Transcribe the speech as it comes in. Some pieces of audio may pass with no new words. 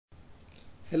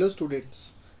Hello students,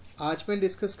 आज मैं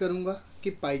discuss करूंगा कि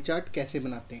पाई चार्ट कैसे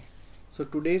बनाते हैं। So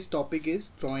today's topic is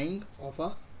drying of a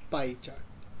pie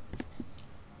chart.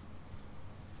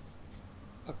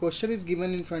 A question is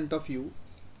given in front of you.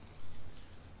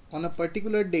 On a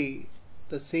particular day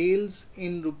the sales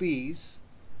in rupees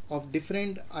of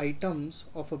different items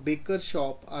of a baker's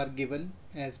shop are given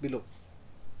as below.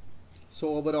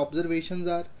 So our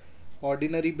observations are: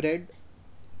 ordinary bread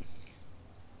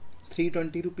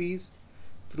 320 rupees,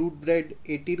 fruit bread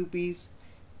 80 rupees,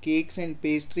 cakes and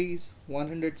pastries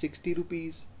 160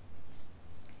 rupees,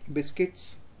 biscuits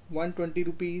 120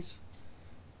 rupees,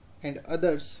 and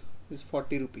others is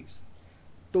 40 rupees.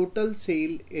 Total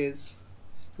sale is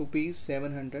rupees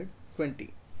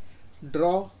 720.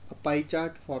 Draw a pie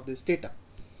chart for this data.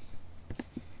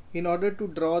 In order to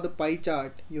draw the pie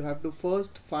chart, you have to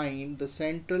first find the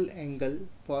central angle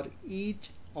for each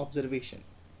observation.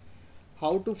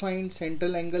 How to find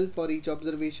central angle for each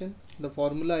observation? The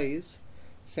formula is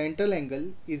central angle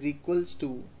is equals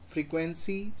to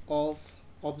frequency of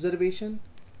observation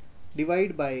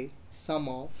divided by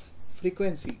sum of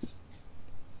frequencies.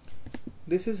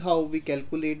 This is how we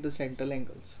calculate the central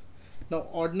angles. Now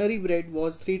ordinary bread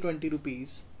was 320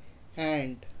 rupees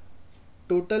and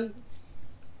total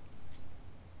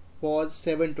was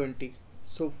 720.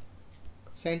 So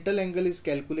central angle is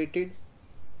calculated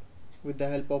with the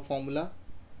help of formula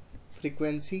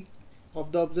frequency of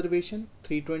the observation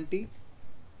 320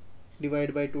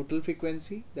 divided by total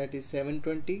frequency, that is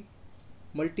 720,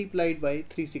 multiplied by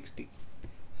 360.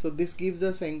 So this gives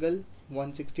us angle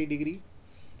 160 degree.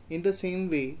 In the same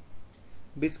way,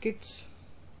 biscuits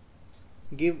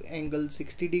give angle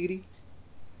 60 degree,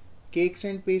 cakes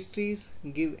and pastries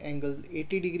give angle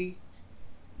 80 degree,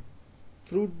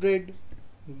 fruit bread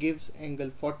gives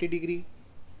angle 40 degree,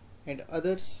 and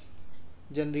others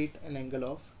generate an angle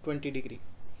of 20 degree.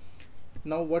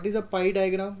 Now what is a pie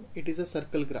diagram? It is a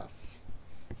circle graph.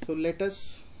 So let us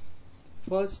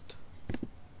first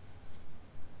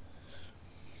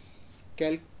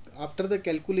after the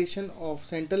calculation of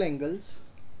central angles,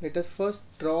 let us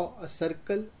first draw a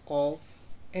circle of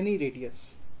any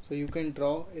radius. So you can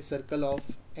draw a circle of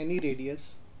any radius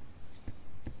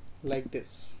like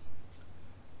this.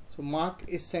 So mark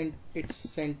its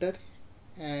center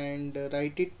and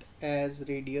write it as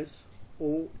radius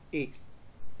OA.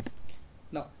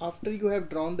 Now after you have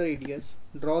drawn the radius,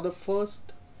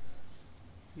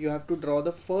 you have to draw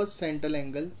the first central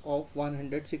angle of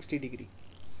 160 degree.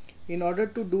 In order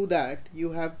to do that,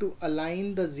 you have to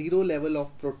align the zero level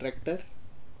of protractor.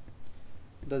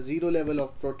 The zero level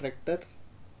of protractor,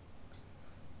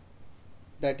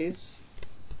 that is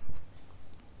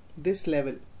this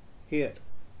level here,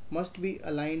 must be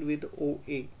aligned with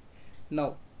OA.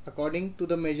 Now according to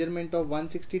the measurement of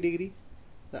 160 degree,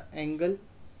 the angle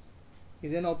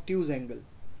is an obtuse angle.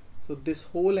 So this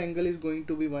whole angle is going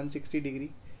to be 160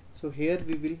 degree. So here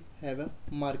we will have a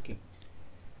marking.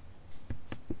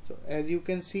 So as you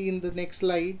can see in the next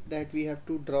slide that we have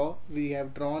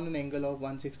drawn an angle of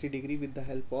 160 degree with the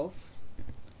help of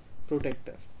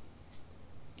protractor.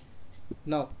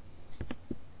 Now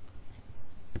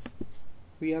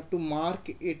we have to mark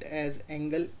it as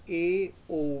angle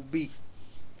AOB,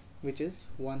 which is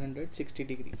 160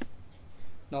 degree.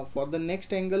 Now for the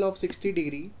next angle of 60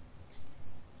 degree,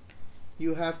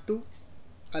 you have to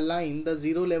align the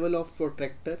zero level of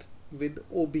protractor with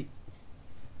OB.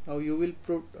 Now you will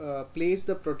place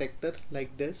the protractor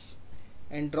like this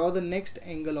and draw the next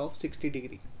angle of 60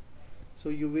 degree. So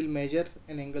you will measure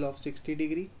an angle of 60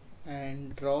 degree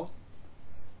and draw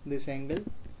this angle.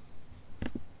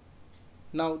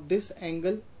 Now this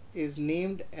angle is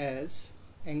named as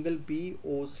angle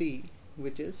BOC,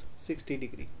 which is 60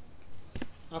 degree.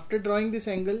 After drawing this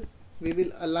angle, we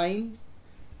will align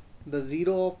the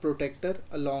zero of protractor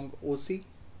along OC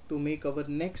to make our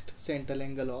next central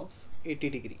angle of 80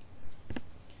 degree.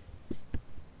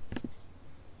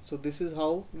 So this is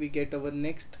how we get our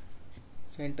next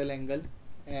central angle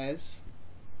as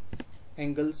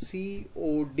angle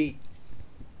COD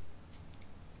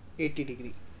 80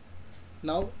 degree.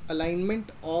 Now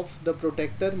alignment of the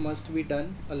protractor must be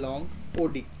done along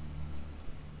OD.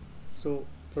 So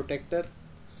protractor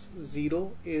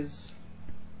 0 is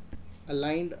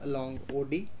aligned along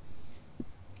OD,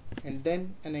 and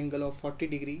then an angle of 40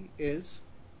 degree is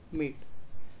made.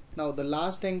 Now the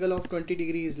last angle of 20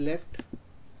 degree is left,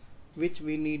 which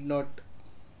we need not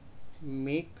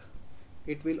make.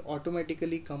 It will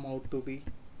automatically come out to be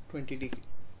 20 degree.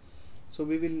 So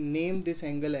we will name this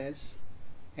angle as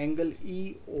angle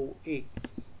EOA.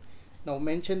 Now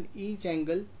mention each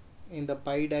angle in the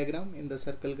pie diagram in the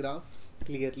circle graph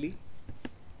clearly.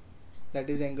 that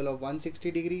is angle of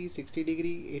 160 degree, 60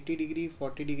 degree, 80 degree,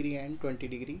 40 degree and 20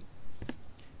 degree.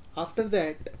 After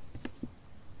that,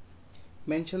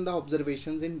 mention the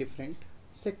observations in different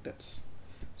sectors.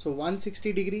 So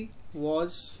 160 degree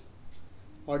was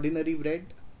ordinary bread,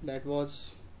 that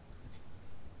was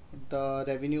the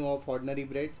revenue of ordinary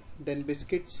bread. Then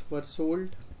biscuits were sold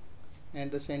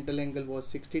and the central angle was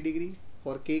 60 degree.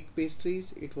 For cake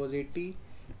pastries it was 80,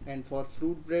 and for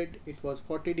fruit bread it was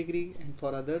 40 degree, and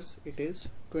for others it is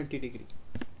 20 degree.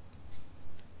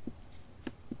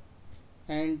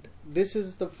 And this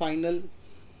is the final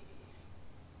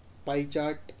pie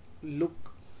chart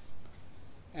look,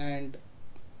 and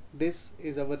this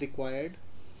is our required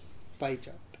pie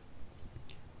chart.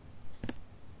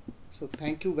 So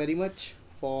thank you very much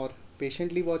for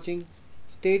patiently watching.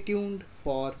 Stay tuned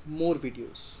for more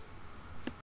videos.